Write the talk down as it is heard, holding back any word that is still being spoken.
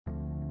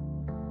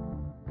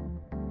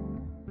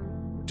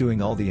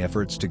Doing all the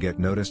efforts to get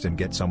noticed and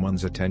get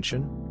someone's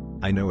attention?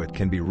 I know it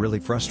can be really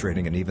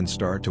frustrating and even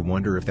start to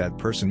wonder if that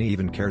person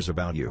even cares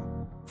about you.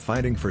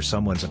 Fighting for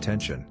someone's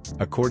attention,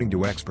 according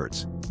to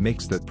experts,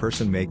 makes that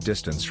person make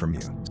distance from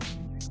you.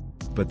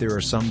 But there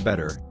are some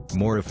better,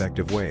 more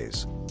effective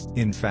ways.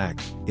 In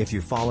fact, if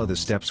you follow the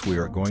steps we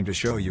are going to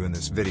show you in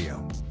this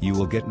video, you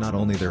will get not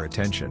only their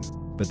attention,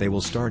 but they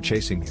will start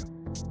chasing you.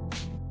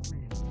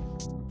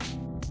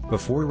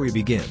 Before we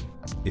begin,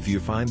 if you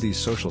find these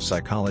social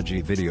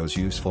psychology videos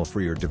useful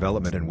for your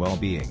development and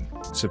well-being,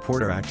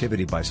 support our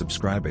activity by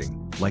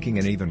subscribing, liking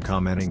and even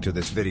commenting to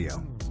this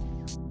video.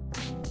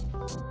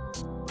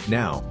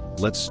 Now,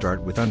 let's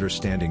start with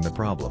understanding the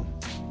problem.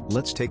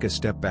 Let's take a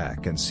step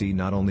back and see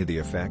not only the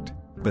effect,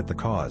 but the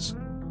cause.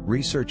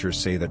 Researchers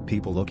say that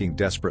people looking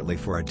desperately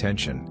for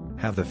attention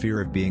have the fear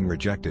of being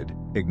rejected,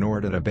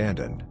 ignored and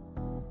abandoned.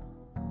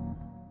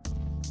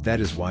 That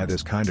is why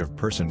this kind of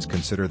persons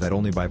consider that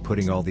only by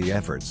putting all the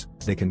efforts,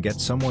 they can get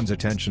someone's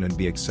attention and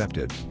be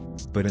accepted.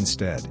 But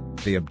instead,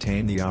 they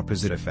obtain the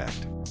opposite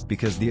effect,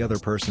 because the other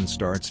person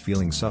starts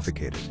feeling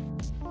suffocated.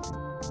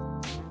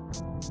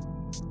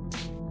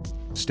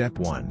 Step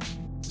 1.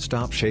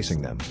 Stop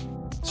chasing them.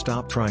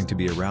 Stop trying to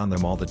be around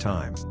them all the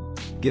time.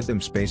 Give them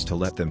space to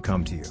let them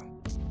come to you.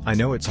 I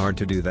know it's hard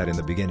to do that in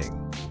the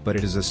beginning, but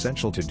it is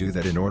essential to do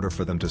that in order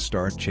for them to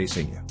start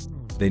chasing you.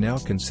 They now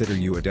consider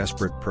you a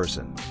desperate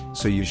person,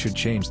 so you should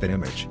change that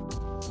image.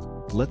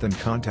 Let them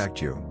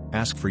contact you,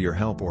 ask for your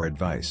help or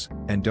advice,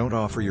 and don't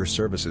offer your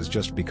services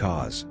just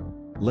because.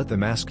 Let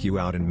them ask you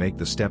out and make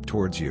the step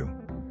towards you.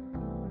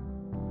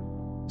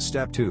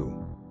 Step 2.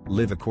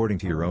 Live according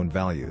to your own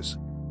values.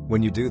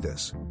 When you do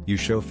this, you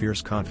show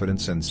fierce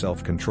confidence and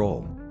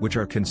self-control, which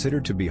are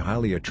considered to be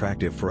highly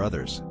attractive for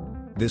others.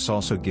 This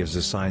also gives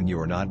a sign you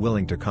are not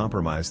willing to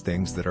compromise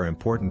things that are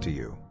important to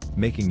you,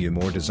 making you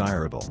more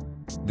desirable.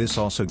 This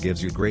also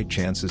gives you great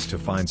chances to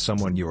find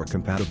someone you are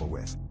compatible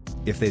with.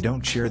 If they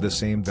don't share the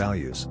same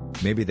values,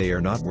 maybe they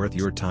are not worth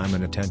your time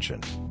and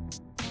attention.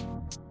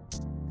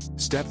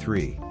 Step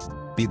 3.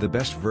 Be the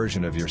best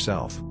version of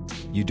yourself.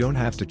 You don't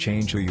have to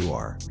change who you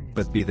are,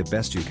 but be the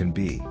best you can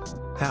be.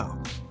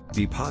 How?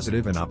 Be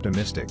positive and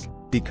optimistic,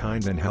 be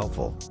kind and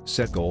helpful,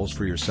 set goals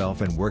for yourself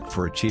and work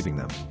for achieving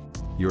them.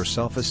 Your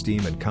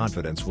self-esteem and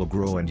confidence will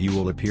grow and you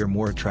will appear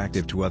more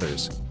attractive to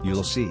others,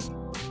 you'll see.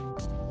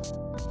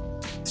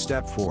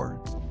 Step 4.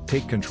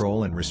 Take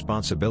control and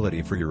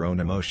responsibility for your own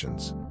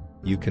emotions.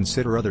 You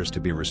consider others to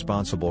be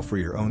responsible for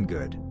your own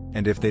good,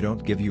 and if they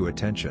don't give you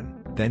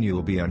attention, then you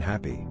will be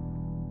unhappy.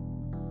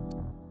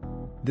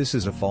 This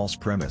is a false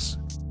premise.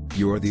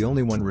 You are the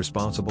only one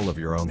responsible of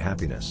your own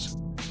happiness.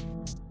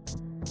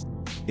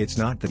 It's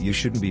not that you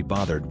shouldn't be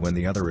bothered when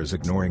the other is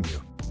ignoring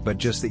you, but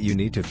just that you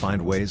need to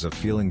find ways of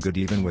feeling good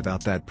even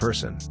without that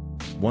person.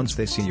 Once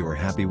they see you are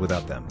happy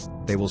without them,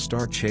 they will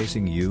start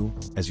chasing you,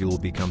 as you will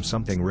become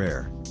something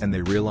rare, and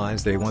they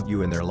realize they want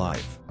you in their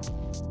life.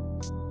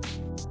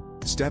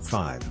 Step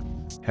 5.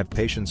 Have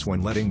patience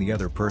when letting the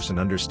other person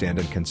understand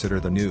and consider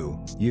the new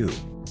you.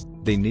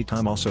 They need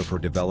time also for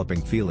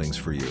developing feelings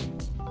for you.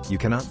 You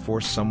cannot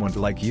force someone to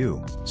like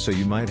you, so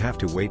you might have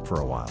to wait for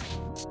a while.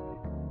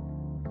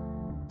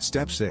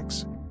 Step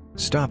 6.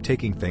 Stop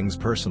taking things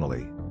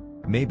personally.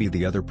 Maybe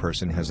the other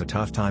person has a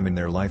tough time in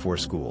their life or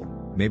school,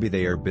 maybe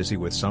they are busy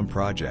with some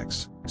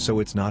projects, so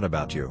it's not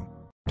about you.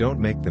 Don't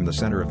make them the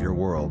center of your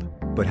world,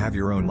 but have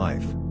your own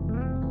life.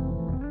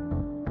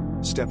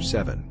 Step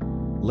 7.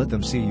 Let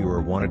them see you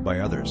are wanted by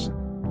others.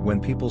 When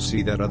people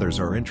see that others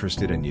are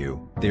interested in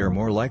you, they are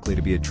more likely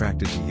to be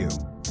attracted to you.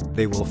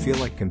 They will feel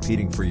like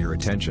competing for your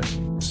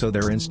attention, so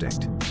their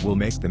instinct will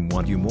make them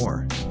want you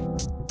more.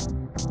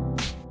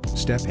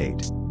 Step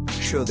 8.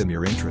 Show them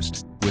your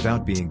interest,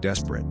 without being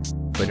desperate,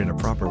 but in a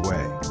proper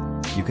way.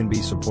 You can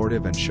be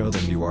supportive and show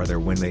them you are there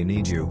when they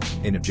need you,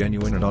 in a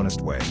genuine and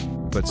honest way,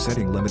 but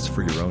setting limits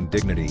for your own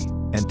dignity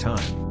and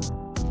time.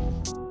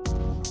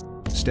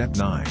 Step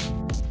 9.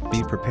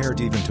 Be prepared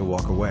even to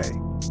walk away.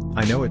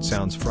 I know it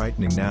sounds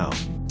frightening now,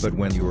 but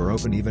when you are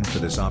open even for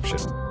this option,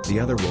 the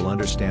other will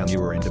understand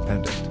you are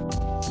independent.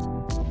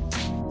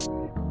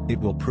 It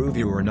will prove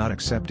you are not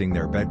accepting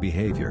their bad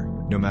behavior,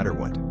 no matter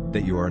what,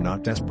 that you are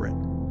not desperate,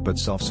 but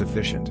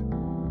self-sufficient.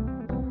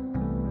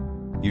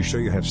 You show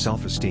you have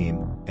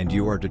self-esteem, and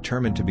you are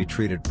determined to be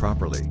treated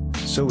properly,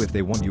 so if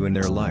they want you in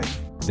their life,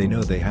 they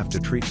know they have to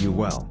treat you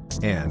well,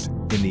 and,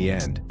 in the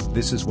end,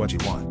 this is what you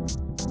want.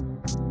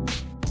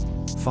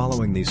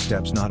 Following these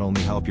steps not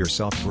only help your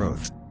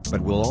self-growth,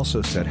 but will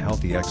also set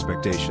healthy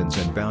expectations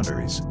and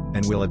boundaries,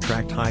 and will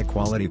attract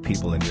high-quality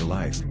people in your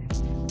life.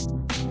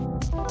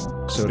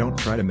 So don't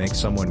try to make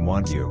someone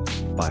want you,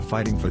 by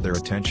fighting for their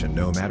attention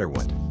no matter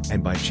what,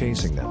 and by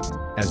chasing them,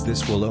 as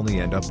this will only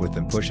end up with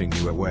them pushing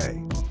you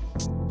away.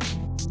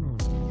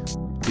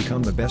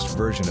 Become the best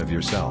version of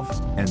yourself,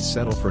 and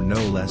settle for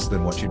no less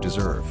than what you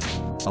deserve.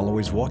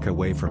 Always walk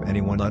away from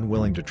anyone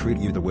unwilling to treat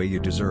you the way you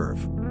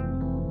deserve.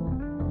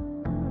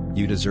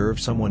 You deserve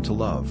someone to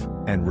love,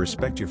 and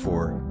respect you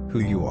for, who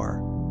you are.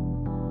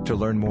 To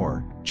learn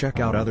more, check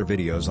out other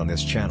videos on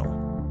this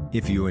channel.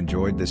 If you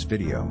enjoyed this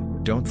video,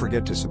 don't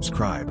forget to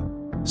subscribe.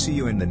 See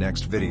you in the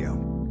next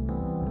video.